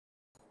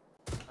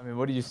I mean,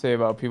 what do you say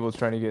about people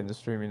trying to get into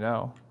streaming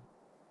now?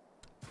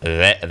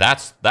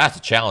 That's a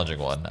challenging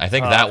one. I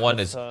think that one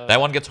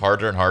gets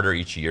harder and harder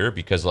each year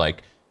because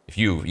like if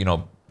you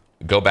know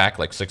go back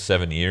like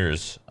 6-7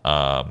 years,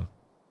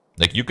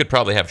 like you could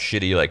probably have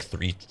shitty like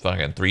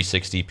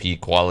 360p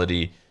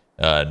quality,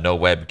 no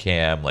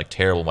webcam, like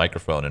terrible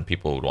microphone, and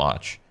people would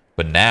watch.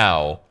 But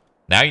now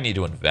you need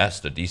to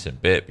invest a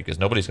decent bit because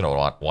nobody's gonna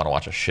want to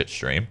watch a shit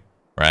stream,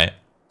 right?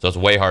 So it's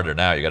way harder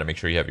now. You got to make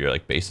sure you have your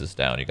like bases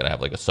down. You got to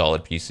have like a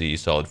solid PC,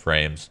 solid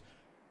frames,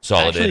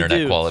 solid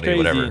internet quality,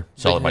 whatever,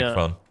 solid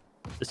microphone.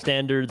 The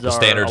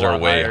standards are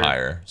way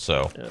higher.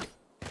 So yeah.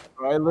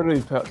 I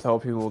literally tell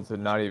people to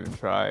not even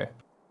try.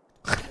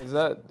 Is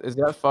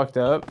that fucked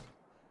up?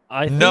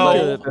 I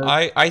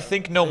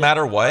think no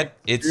matter what,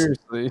 it's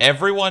seriously.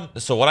 Everyone.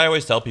 So what I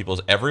always tell people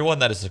is everyone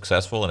that is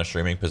successful in a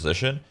streaming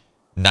position,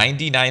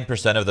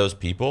 99% of those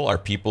people are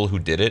people who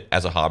did it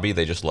as a hobby.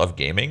 They just love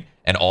gaming,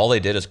 and all they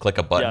did is click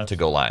a button to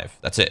go live.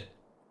 That's it.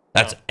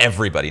 That's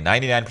everybody.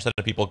 99%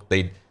 of people,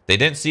 they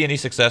didn't see any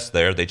success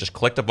there. They just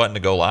clicked a button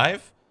to go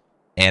live,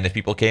 and if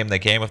people came, they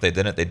came. If they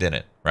didn't, they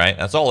didn't. Right?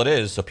 That's all it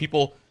is. So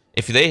people,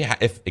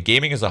 if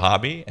gaming is a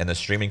hobby and the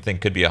streaming thing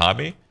could be a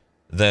hobby,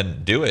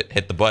 then do it.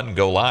 Hit the button,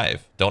 go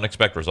live. Don't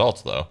expect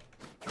results though,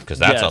 because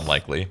that's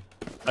unlikely.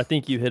 I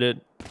think you hit it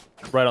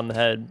right on the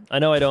head. I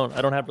know I don't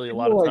have really a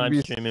lot of time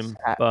streaming,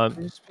 but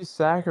you just be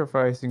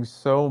sacrificing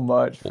so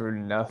much for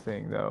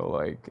nothing though.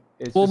 Like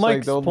it's well, just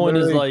Mike's like point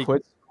is like,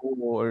 quit school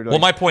or well,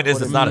 my point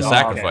is it's not a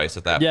sacrifice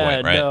at that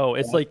point, right? No,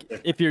 it's like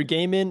if you're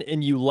gaming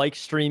and you like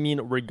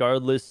streaming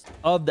regardless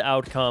of the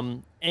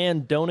outcome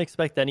and don't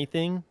expect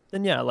anything,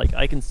 then yeah, like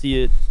I can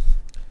see it.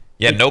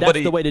 Yeah, like, nobody.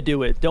 That's the way to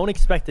do it. Don't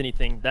expect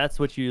anything. That's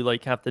what you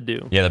like have to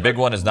do. Yeah, the big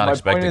one is not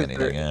expecting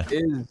anything. Yeah.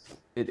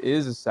 It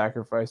is a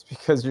sacrifice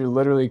because you're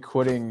literally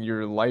quitting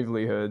your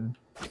livelihood.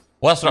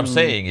 Well, that's what I'm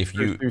saying. If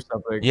you,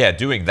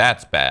 doing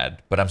that's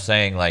bad. But I'm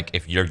saying like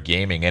if you're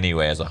gaming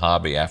anyway as a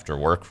hobby after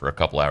work for a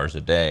couple hours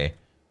a day,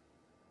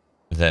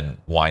 then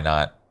why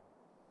not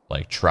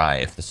like try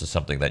if this is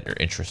something that you're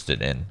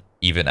interested in,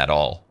 even at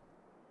all.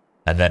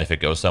 And then if it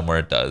goes somewhere,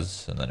 it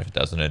does. And then if it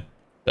doesn't, it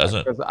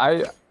doesn't. Because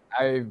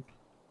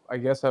I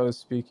guess I was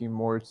speaking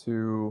more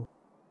to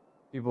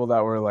people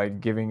that were like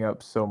giving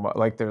up so much,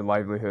 like their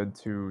livelihood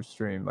to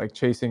stream, like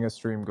chasing a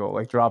stream goal,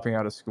 like dropping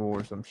out of school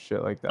or some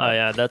shit like that. Oh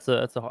yeah,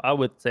 I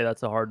would say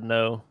that's a hard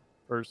no,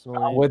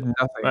 personally. With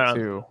nothing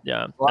too.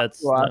 Yeah,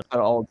 that's that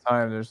all the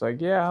time. There's like,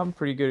 yeah, I'm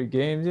pretty good at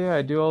games. Yeah,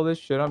 I do all this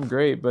shit. I'm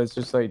great, but it's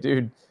just like,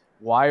 dude,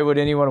 why would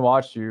anyone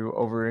watch you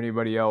over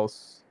anybody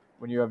else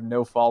when you have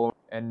no following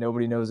and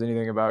nobody knows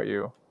anything about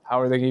you? How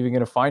are they even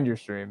gonna find your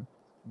stream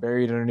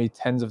buried underneath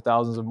tens of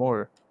thousands of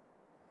more?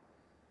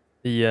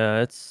 Yeah,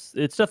 it's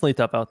definitely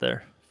tough out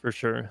there for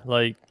sure.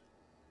 Like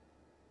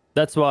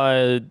that's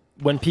why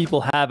when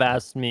people have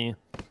asked me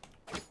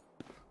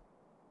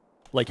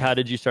like how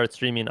did you start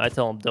streaming, I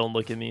tell them don't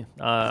look at me.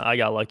 I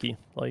got lucky,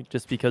 like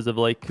just because of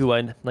like who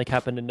I like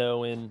happen to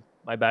know in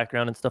my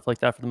background and stuff like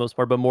that for the most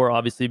part, but more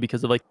obviously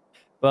because of like,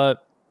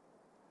 but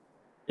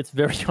it's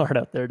very hard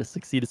out there to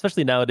succeed,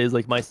 especially nowadays.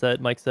 Like Mike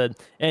said,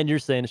 and you're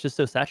saying it's just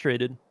so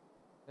saturated,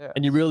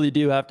 and you really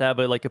do have to have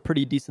a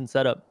pretty decent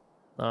setup.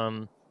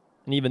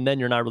 And even then,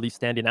 you're not really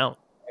standing out,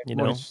 you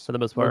know, for the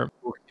most part.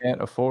 People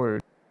can't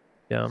afford.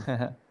 Yeah.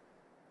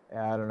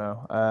 Yeah, I don't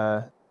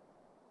know.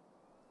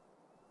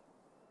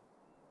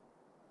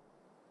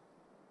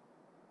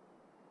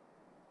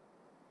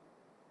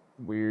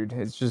 Weird.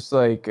 It's just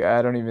like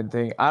I don't even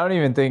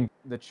think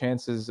the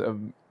chances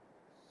of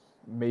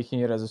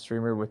making it as a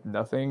streamer with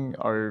nothing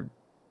are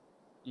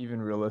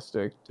even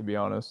realistic, to be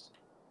honest.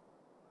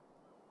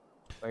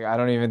 Like I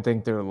don't even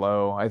think they're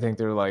low. I think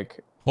they're like,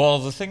 well,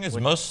 the thing is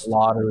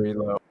lottery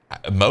low.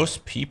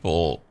 Most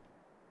people,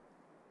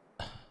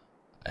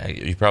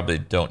 you probably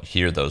don't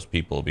hear those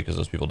people because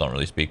those people don't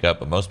really speak up,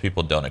 but most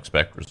people don't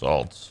expect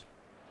results.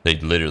 They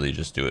literally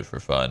just do it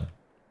for fun.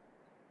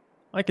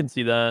 I can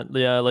see that.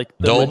 Yeah, like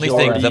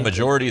the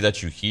majority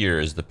that you hear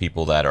is the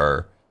people that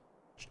are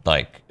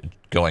like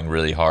going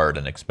really hard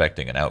and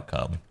expecting an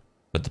outcome.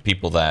 But the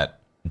people that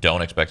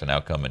don't expect an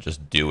outcome and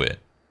just do it,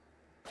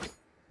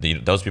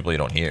 those people you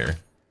don't hear.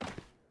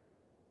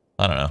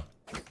 I don't know.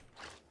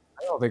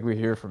 I don't think we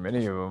hear from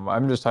any of them.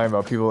 I'm just talking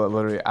about people that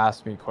literally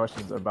ask me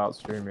questions about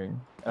streaming.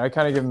 And I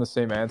kind of give them the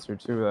same answer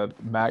too that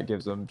Matt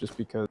gives them, just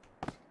because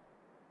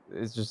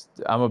it's just,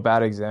 I'm a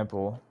bad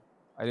example.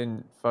 I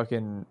didn't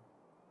fucking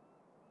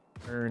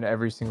earn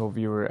every single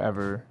viewer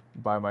ever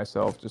by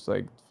myself, just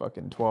like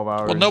fucking 12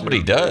 hours. Well,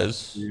 nobody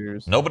does.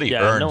 Nobody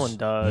earns. No one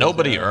does.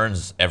 Nobody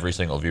earns every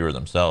single viewer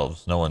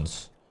themselves. No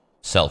one's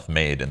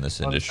self-made in this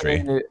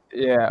industry.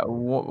 Yeah,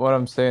 what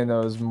I'm saying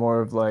though is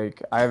more of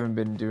like I haven't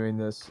been doing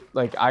this.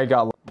 Like I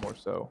got more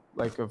so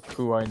like of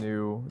who I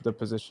knew, the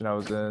position I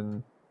was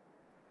in,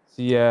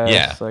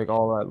 CS, like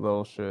all that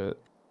little shit.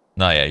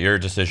 No, yeah, your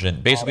decision.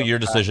 Basically, your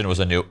decision was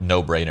a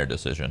no-brainer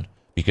decision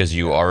because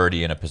you were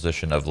already in a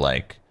position of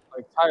like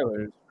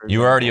Tyler's. You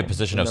were already in a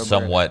position of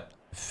somewhat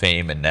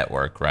fame and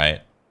network,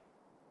 right?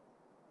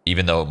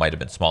 Even though it might have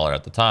been smaller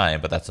at the time,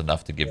 but that's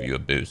enough to give you a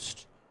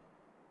boost.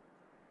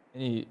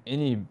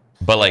 Any.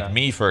 But like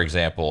me, for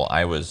example,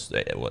 I was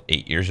what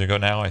 8 years ago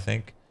now, I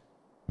think.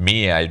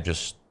 I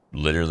just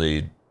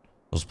literally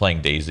was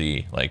playing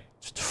DayZ like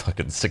just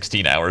fucking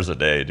 16 hours a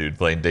day, dude,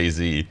 playing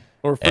DayZ.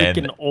 Or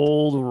freaking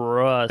old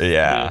Rust.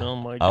 Yeah. Dude. Oh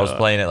my god. I was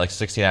playing it like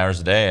 16 hours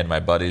a day, and my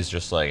buddy's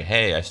just like,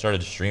 "Hey, I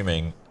started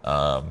streaming."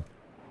 And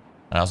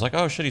I was like,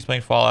 "Oh shit, he's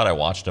playing Fallout." I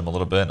watched him a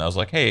little bit, and I was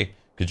like, "Hey,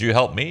 could you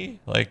help me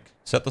like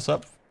set this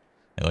up?"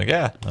 And like,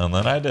 "Yeah," and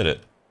then I did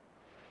it.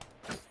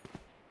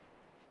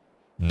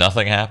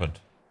 Nothing happened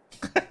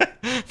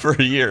for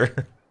a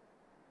year.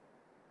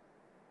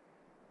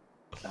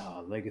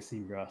 Oh, Legacy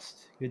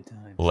Rust, good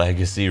time.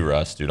 Legacy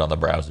Rust, dude, on the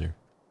browser.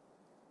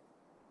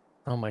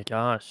 Oh my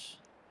gosh.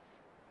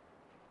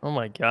 Oh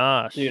my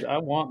gosh. Dude, I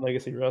want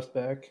Legacy Rust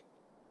back.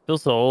 Feel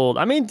so old.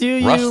 I mean,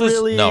 do Rust you is,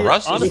 really? no,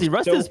 Rust honestly, is,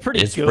 Rust is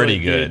pretty it's good. pretty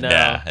good. Dude,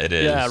 yeah, it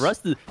is. Yeah,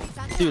 Rust is.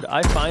 Dude,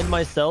 I find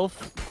myself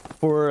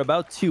for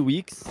about 2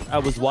 weeks. I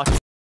was watching